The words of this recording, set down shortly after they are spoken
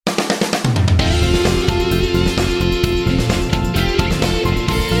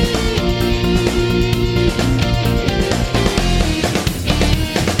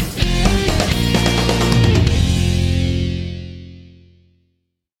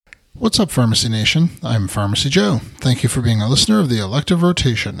What's up, Pharmacy Nation? I'm Pharmacy Joe. Thank you for being a listener of the Elective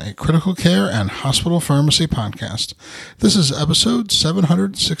Rotation, a critical care and hospital pharmacy podcast. This is episode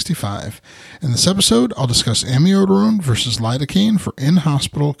 765. In this episode, I'll discuss Amiodarone versus Lidocaine for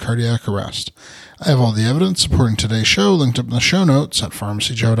in-hospital cardiac arrest. I have all the evidence supporting today's show linked up in the show notes at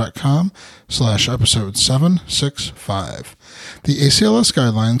pharmacyjoe.com/episode 765. The ACLS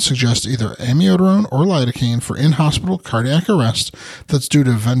guidelines suggest either amiodarone or lidocaine for in-hospital cardiac arrest that's due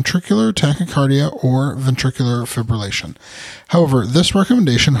to ventricular tachycardia or ventricular fibrillation. However, this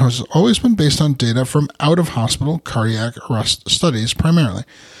recommendation has always been based on data from out-of-hospital cardiac arrest studies primarily.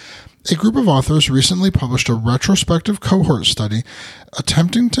 A group of authors recently published a retrospective cohort study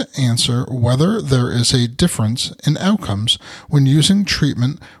attempting to answer whether there is a difference in outcomes when using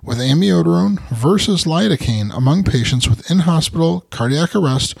treatment with amiodarone versus lidocaine among patients with in-hospital cardiac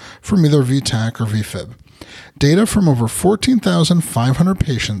arrest from either VTAC or VFib. Data from over 14,500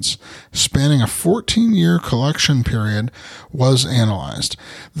 patients spanning a 14-year collection period was analyzed.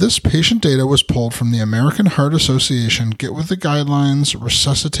 This patient data was pulled from the American Heart Association Get With The Guidelines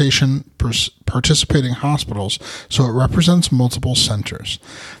resuscitation participating hospitals, so it represents multiple centers.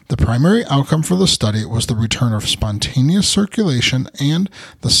 The primary outcome for the study was the return of spontaneous circulation, and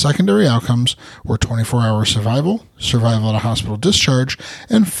the secondary outcomes were 24-hour survival, survival at a hospital discharge,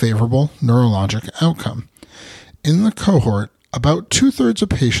 and favorable neurologic outcome. In the cohort, about 2/3 of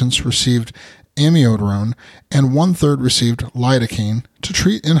patients received amiodarone and 1/3 received lidocaine to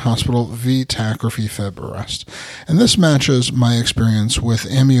treat in-hospital VTAC or VFib arrest. And this matches my experience with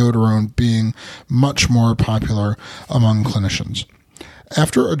amiodarone being much more popular among clinicians.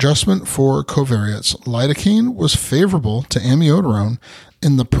 After adjustment for covariates, lidocaine was favorable to amiodarone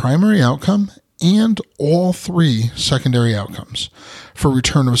in the primary outcome and all three secondary outcomes. For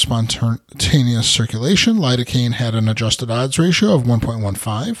return of spontaneous circulation, lidocaine had an adjusted odds ratio of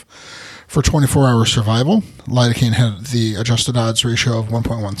 1.15. For 24-hour survival, lidocaine had the adjusted odds ratio of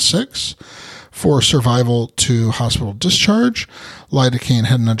 1.16. For survival to hospital discharge, lidocaine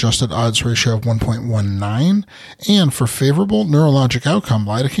had an adjusted odds ratio of 1.19, and for favorable neurologic outcome,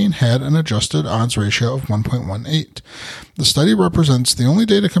 lidocaine had an adjusted odds ratio of 1.18. The study represents the only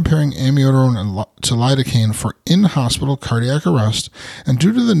data comparing amiodarone to lidocaine for in-hospital cardiac arrest, and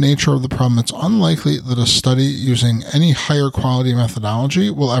due to the nature of the problem, it's unlikely that a study using any higher quality methodology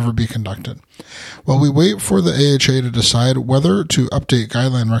will ever be conducted. While we wait for the AHA to decide whether to update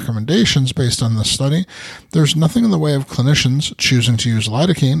guideline recommendations based on this study, there's nothing in the way of clinicians choosing to use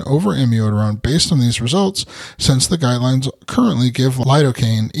lidocaine over amiodarone based on these results, since the guidelines currently give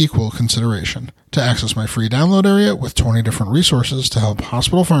lidocaine equal consideration. To access my free download area with 20 different resources to help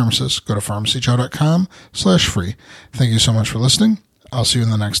hospital pharmacists, go to pharmacyjoe.com/free. Thank you so much for listening. I'll see you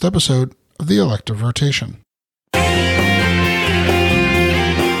in the next episode of the Elective Rotation.